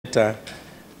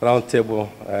roundtable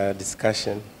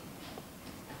discussion.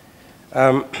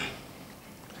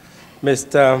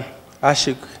 Mr.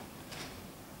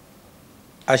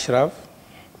 Ashraf,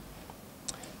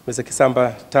 Mr.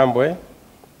 Kisamba Tambwe,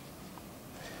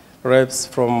 reps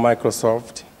from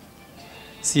Microsoft,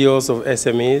 CEOs of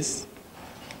SMEs,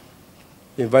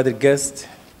 invited guests,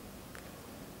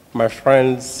 my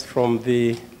friends from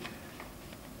the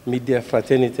media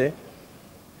fraternity,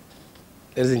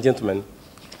 ladies and gentlemen,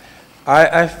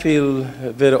 I feel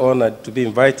very honored to be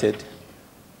invited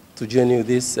to join you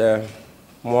this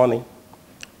morning.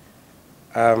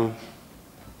 And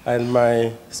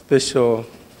my special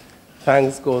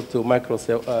thanks go to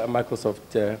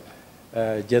Microsoft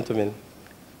gentlemen.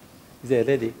 Is there a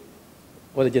lady?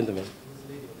 Or a gentleman?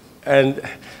 And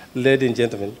ladies and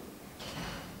gentlemen,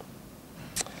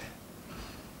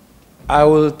 I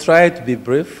will try to be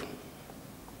brief,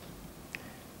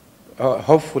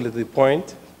 hopefully to the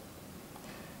point,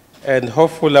 and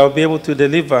hopefully I'll be able to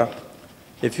deliver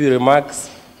a few remarks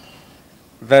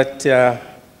that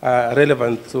are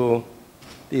relevant to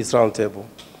this roundtable.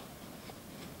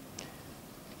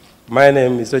 My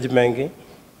name is Dr. Mengi.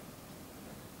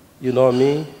 You know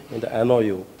me, and I know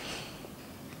you.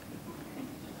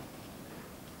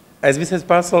 As business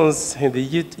persons in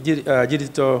the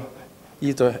digital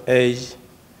age,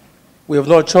 we have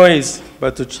no choice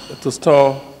but to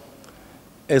store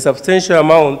a substantial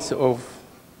amount of,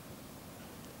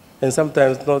 and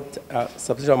sometimes not a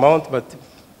substantial amount, but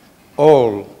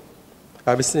all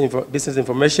our business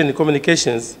information and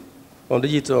communications on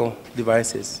digital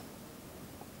devices.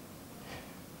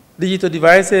 Digital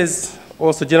devices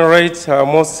also generate our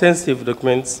most sensitive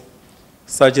documents,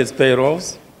 such as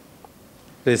payrolls,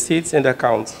 receipts, and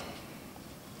accounts.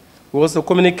 We also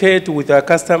communicate with our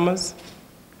customers,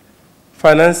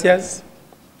 financiers,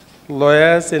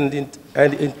 lawyers, and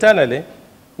internally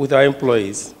with our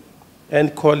employees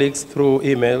and colleagues through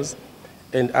emails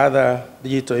and other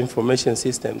digital information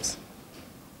systems.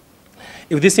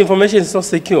 If this information is not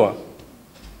secure,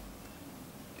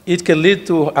 it can lead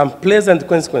to unpleasant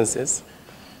consequences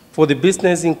for the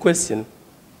business in question.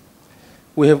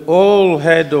 We have all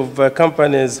heard of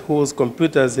companies whose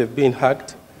computers have been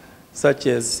hacked, such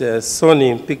as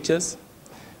Sony Pictures,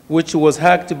 which was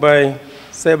hacked by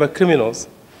cyber criminals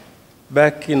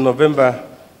back in November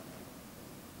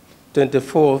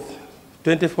 24th,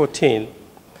 2014.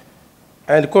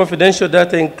 And confidential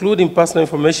data, including personal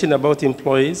information about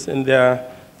employees and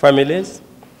their families,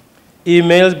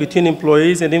 emails between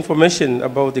employees and information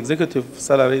about executive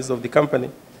salaries of the company,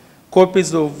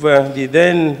 copies of the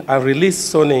then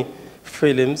unreleased Sony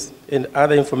films and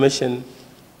other information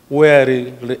were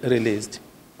released.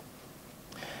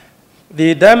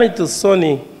 The damage to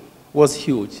Sony was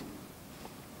huge,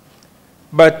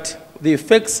 but the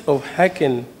effects of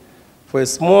hacking for a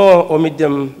small or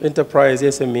medium enterprise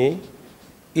SME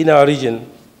in our region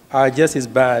are just as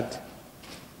bad,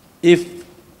 if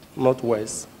not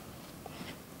worse.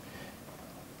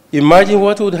 Imagine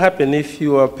what would happen if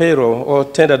your payroll or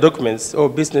tender documents or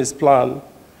business plan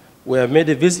were made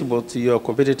visible to your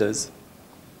competitors.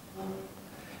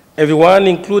 Everyone,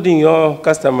 including your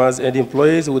customers and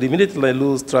employees, would immediately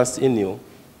lose trust in you.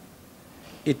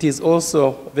 It is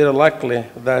also very likely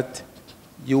that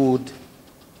you would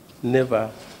never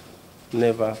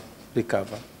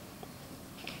recover.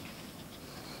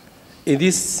 In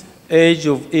this age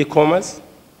of e-commerce,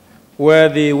 where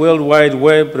the World Wide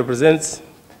Web presents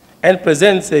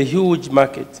a huge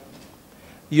market,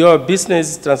 your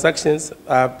business transactions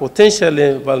are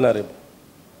potentially vulnerable.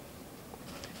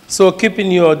 So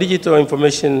keeping your digital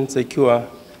information secure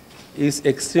is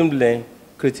extremely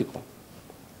critical.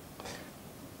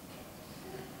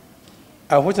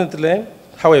 Unfortunately,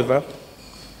 however,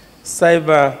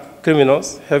 cyber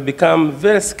criminals have become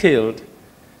very skilled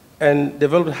and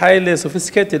developed highly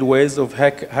sophisticated ways of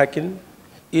hacking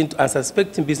into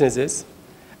unsuspecting businesses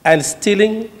and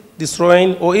stealing,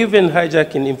 destroying, or even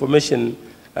hijacking information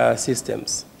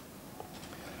systems.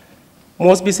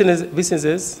 Most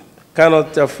businesses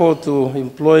cannot afford to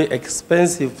employ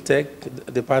expensive tech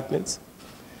departments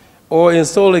or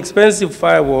install expensive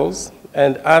firewalls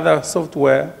and other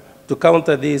software to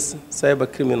counter these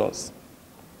cyber criminals.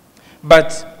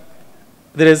 But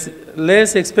there is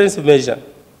less expensive measure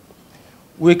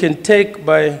we can take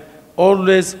by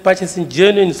always purchasing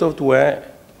genuine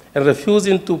software and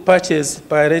refusing to purchase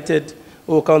pirated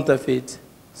or counterfeit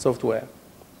software.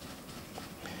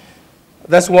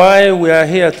 That's why we are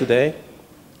here today,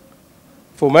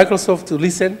 for Microsoft to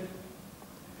listen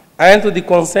and to the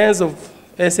concerns of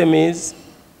SMEs,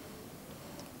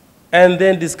 and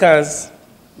then discuss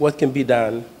what can be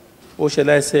done, or shall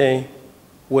I say,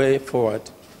 way forward.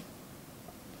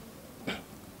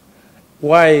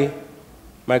 Why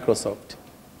Microsoft?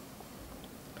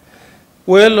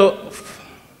 Well,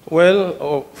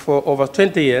 for over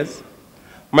 20 years,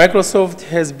 Microsoft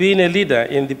has been a leader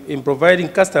in providing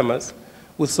customers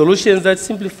with solutions that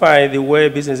simplify the way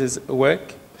businesses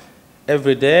work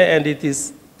every day, and it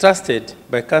is trusted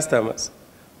by customers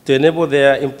to enable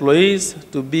their employees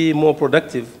to be more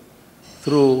productive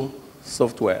through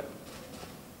software.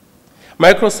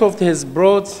 Microsoft has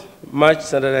brought much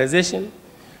standardization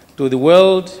to the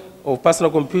world of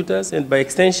personal computers and, by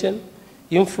extension,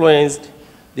 influenced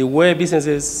the way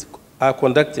businesses are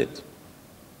conducted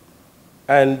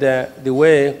and the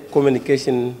way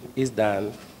communication is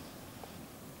done.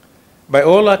 By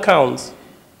all accounts,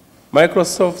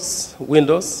 Microsoft's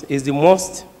Windows is the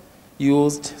most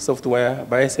used software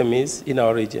by SMEs in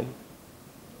our region.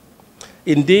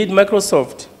 Indeed,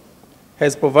 Microsoft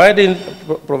has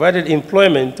provided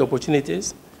employment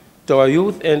opportunities to our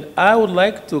youth, and I would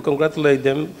like to congratulate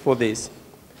them for this,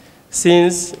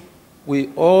 since we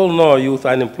all know youth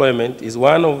unemployment is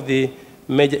one of the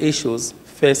major issues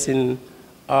facing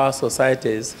our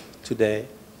societies today.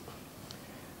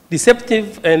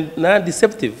 Deceptive and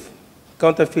non-deceptive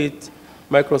counterfeit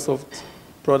Microsoft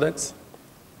products.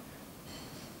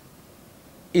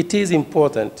 It is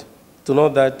important to know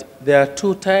that there are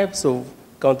two types of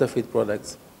counterfeit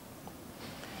products.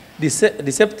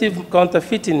 Deceptive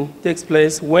counterfeiting takes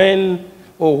place when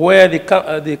or where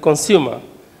the consumer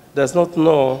does not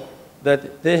know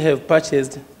that they have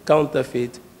purchased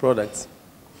counterfeit products.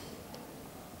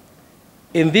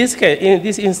 In this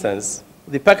instance,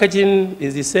 the packaging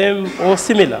is the same or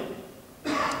similar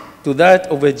to that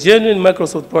of a genuine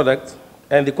Microsoft product,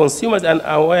 and the consumers are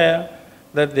unaware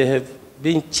that they have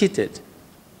been cheated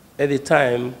at the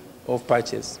time of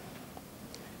purchase.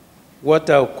 What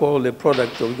I'll call a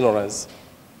product of ignorance.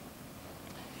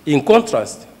 In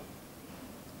contrast,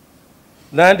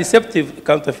 non-deceptive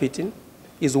counterfeiting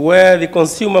is where the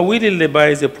consumer willingly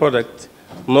buys a product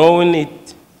knowing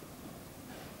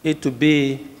it to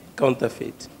be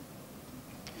counterfeit.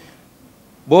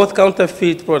 Both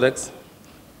counterfeit products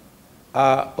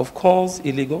are, of course,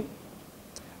 illegal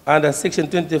under Section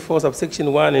 24,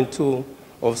 subsection 1 and 2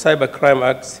 of Cybercrime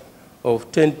Act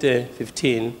of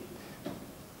 2015,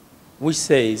 which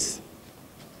says,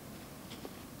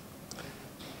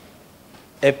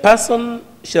 a person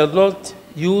shall not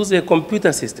use a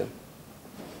computer system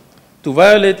to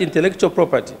violate intellectual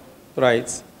property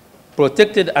rights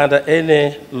protected under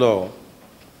any law.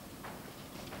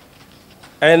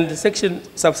 And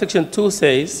subsection 2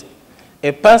 says,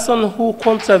 a person who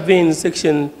contravenes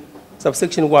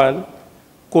subsection 1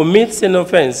 commits an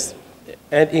offense,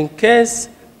 and in case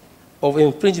of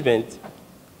infringement,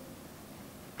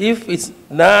 if it's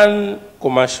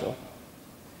non-commercial,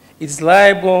 it's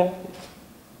liable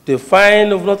to a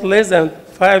fine of not less than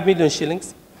 5 million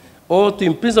shillings or to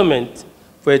imprisonment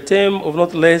for a term of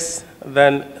not less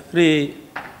than 3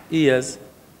 years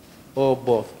or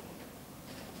both.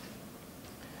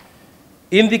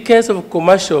 In the case of a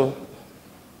commercial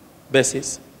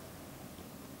basis,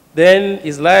 then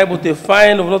is liable to a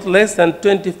fine of not less than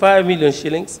 25 million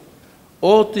shillings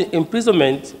or to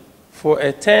imprisonment for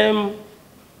a term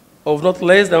of not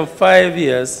less than 5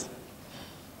 years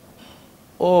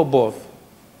or both.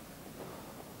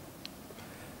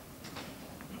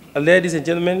 Ladies and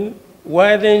gentlemen,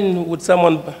 why then would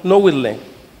someone knowingly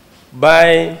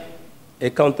buy a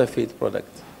counterfeit product?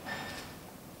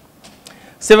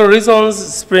 Several reasons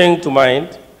spring to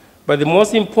mind, but the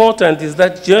most important is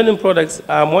that genuine products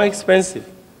are more expensive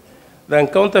than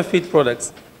counterfeit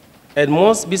products, and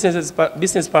most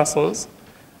business persons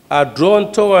are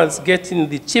drawn towards getting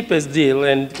the cheapest deal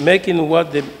and making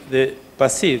what they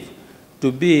perceive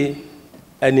to be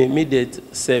an immediate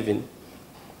saving.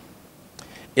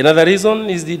 Another reason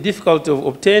is the difficulty of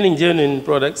obtaining genuine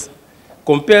products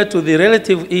compared to the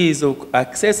relative ease of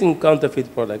accessing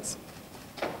counterfeit products.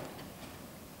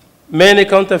 Many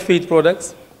counterfeit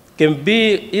products can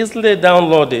be easily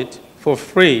downloaded for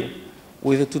free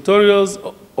with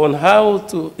tutorials on how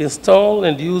to install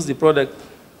and use the product,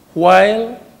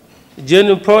 while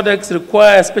genuine products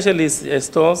require specialist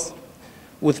stores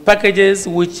with packages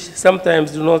which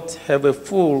sometimes do not have a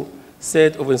full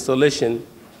set of installation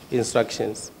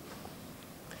instructions.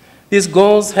 This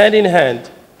goes hand in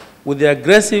hand with the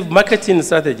aggressive marketing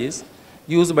strategies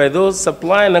used by those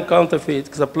supplying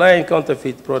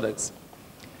counterfeit products.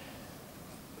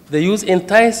 They use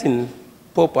enticing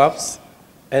pop-ups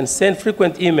and send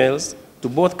frequent emails to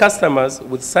both customers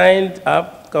with signed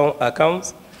up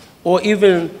accounts or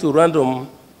even to random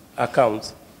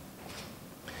accounts.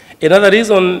 Another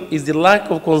reason is the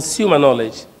lack of consumer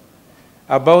knowledge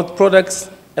about products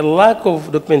and lack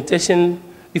of documentation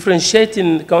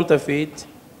differentiating counterfeit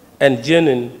and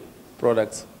genuine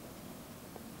products.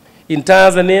 In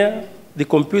Tanzania, the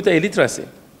computer illiteracy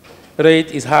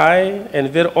rate is high, and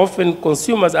very often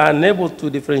consumers are unable to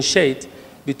differentiate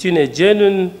between a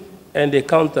genuine and a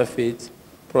counterfeit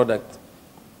product.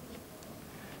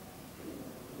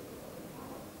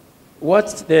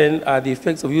 What then are the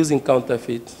effects of using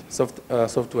counterfeit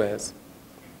softwares?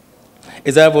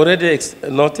 As I've already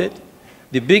noted,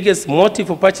 the biggest motive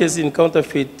for purchasing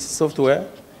counterfeit software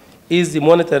is the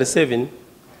monetary saving.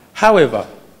 However,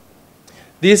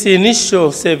 this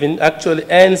initial saving actually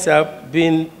ends up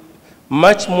being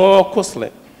much more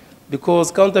costly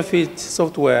because counterfeit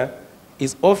software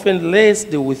is often laced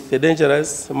with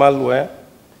dangerous malware,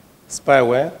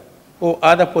 spyware, or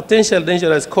other potential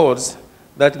dangerous codes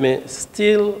that may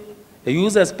steal a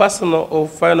user's personal or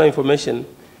final information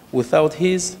without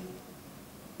his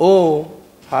or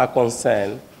her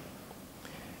consent.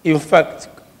 In fact,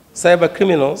 cyber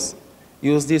criminals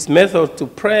use this method to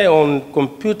prey on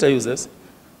computer users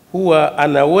who are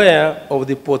unaware of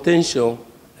the potential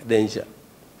danger.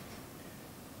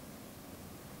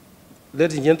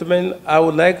 Ladies and gentlemen, I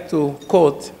would like to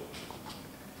quote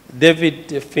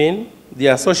David Finn, the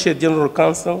Associate General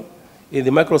Counsel in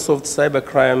the Microsoft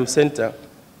Cybercrime Center,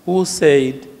 who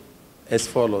said as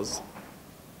follows,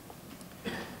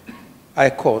 I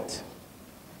quote,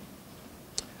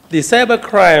 "The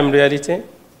cybercrime reality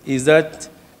is that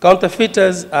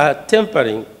counterfeiters are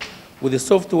tampering with the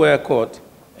software code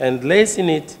and lacing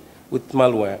it with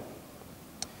malware.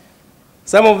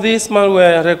 Some of these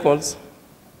malware records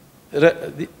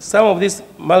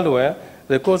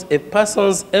a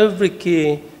person's every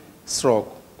key stroke,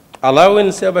 allowing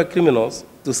cyber criminals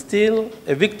to steal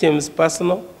a victim's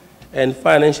personal and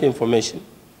financial information,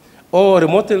 or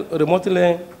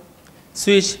remotely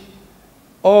switch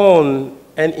on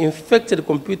an infected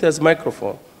computer's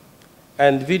microphone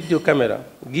and video camera,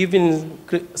 giving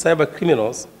cyber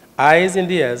criminals eyes and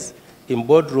ears in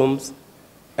boardrooms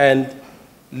and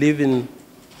living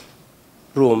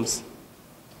rooms."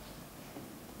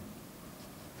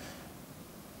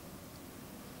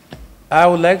 I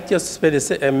would like just to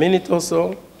spend a minute or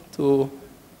so to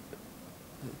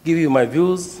give you my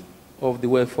views of the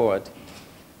way forward.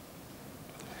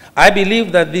 I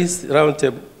believe that this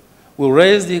roundtable will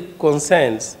raise the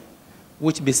concerns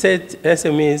which beset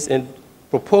SMEs and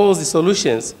propose the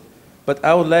solutions, but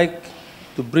I would like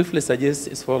to briefly suggest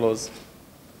as follows.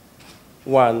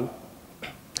 1,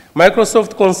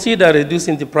 Microsoft consider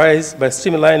reducing the price by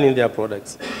streamlining their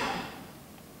products.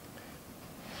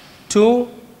 2,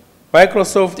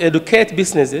 Microsoft educate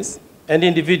businesses and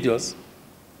individuals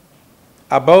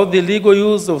about the legal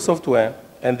use of software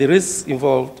and the risks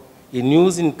involved in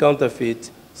using counterfeit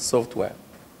software.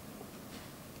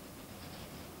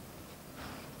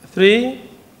 3,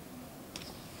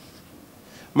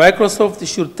 Microsoft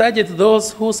should target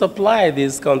those who supply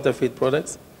these counterfeit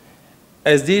products,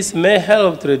 as this may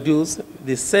help to reduce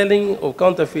the selling of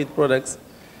counterfeit products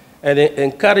and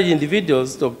encourage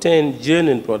individuals to obtain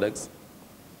genuine products.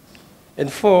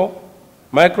 And 4,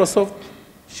 Microsoft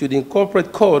should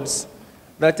incorporate codes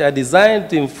that are designed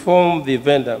to inform the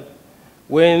vendor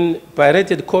when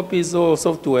pirated copies or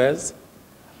softwares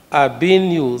are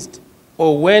being used,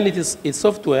 or when its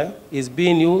software is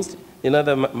being used in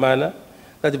another manner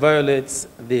that violates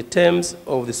the terms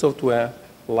of the software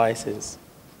license.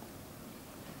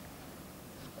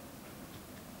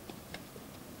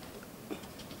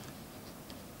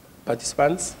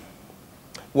 Participants,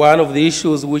 one of the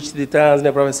issues which the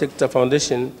Tanzania Private Sector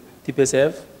Foundation,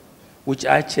 TPSF, which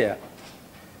I chair,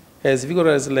 has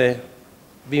vigorously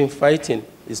been fighting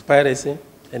is piracy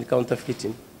and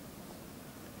counterfeiting.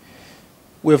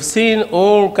 We have seen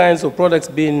all kinds of products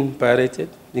being pirated,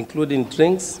 including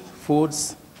drinks,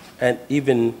 foods, and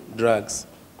even drugs.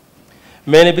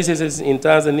 Many businesses in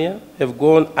Tanzania have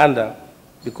gone under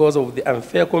because of the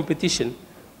unfair competition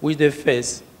which they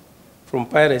face from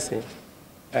piracy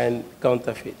and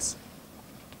counterfeits.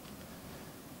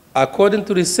 According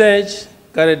to research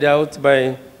carried out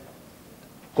by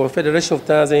Confederation of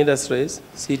Tanzania Industries,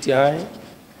 CTI,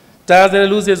 Tanzania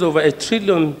loses over $1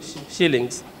 trillion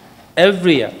shillings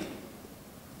every year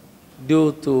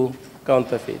due to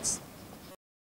counterfeits.